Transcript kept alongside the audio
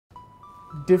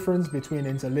Difference between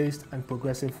interlaced and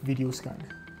progressive video scan.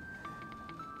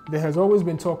 There has always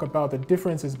been talk about the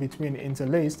differences between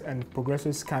interlaced and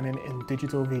progressive scanning in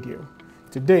digital video.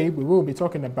 Today, we will be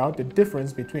talking about the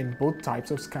difference between both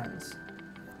types of scans.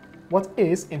 What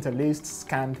is interlaced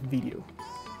scanned video?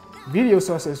 Video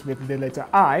sources with the letter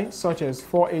I, such as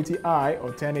 480i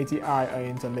or 1080i, are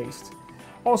interlaced.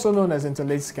 Also known as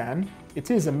interlaced scan,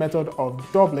 it is a method of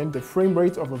doubling the frame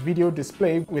rate of a video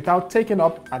display without taking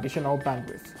up additional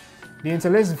bandwidth. The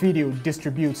interlaced video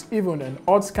distributes even and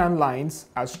odd scan lines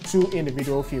as two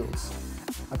individual fields.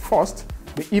 At first,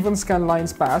 the even scan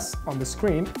lines pass on the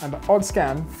screen and the odd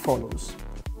scan follows.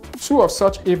 Two of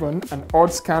such even and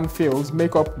odd scan fields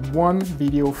make up one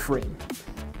video frame.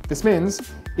 This means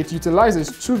it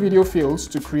utilizes two video fields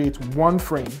to create one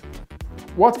frame.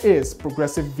 What is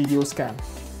progressive video scan?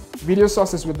 Video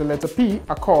sources with the letter P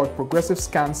are called progressive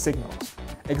scan signals.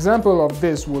 Example of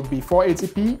this would be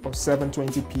 480p or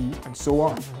 720p and so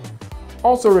on.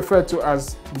 Also referred to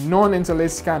as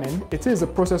non-interlaced scanning, it is a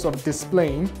process of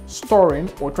displaying,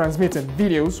 storing, or transmitting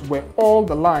videos where all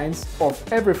the lines of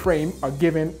every frame are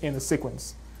given in a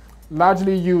sequence.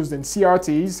 Largely used in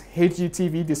CRTs,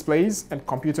 HDTV displays, and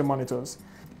computer monitors.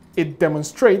 It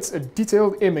demonstrates a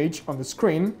detailed image on the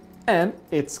screen and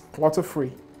it's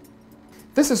clutter-free.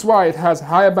 This is why it has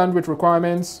higher bandwidth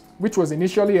requirements, which was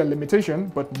initially a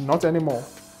limitation but not anymore.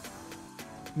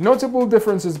 Notable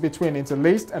differences between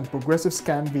interlaced and progressive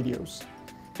scan videos.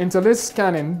 Interlaced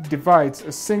scanning divides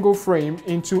a single frame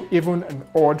into even and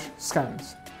odd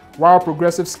scans, while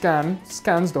progressive scan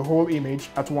scans the whole image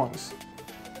at once.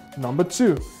 Number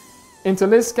 2.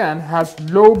 Interlaced scan has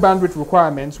low bandwidth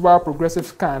requirements while progressive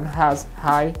scan has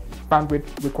high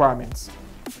bandwidth requirements.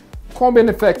 Combing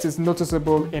effect is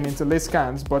noticeable in interlaced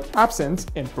scans but absent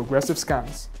in progressive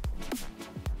scans.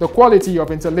 The quality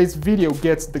of interlaced video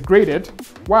gets degraded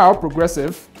while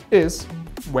progressive is,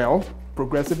 well,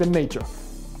 progressive in nature.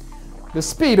 The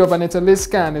speed of an interlaced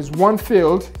scan is one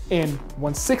field in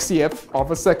 1/60th of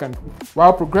a second,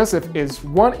 while progressive is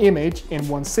one image in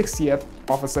 1/60th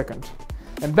of a second.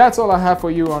 And that's all I have for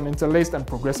you on interlaced and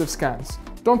progressive scans.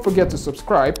 Don't forget to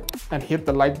subscribe and hit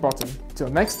the like button. Till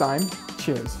next time,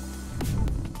 cheers.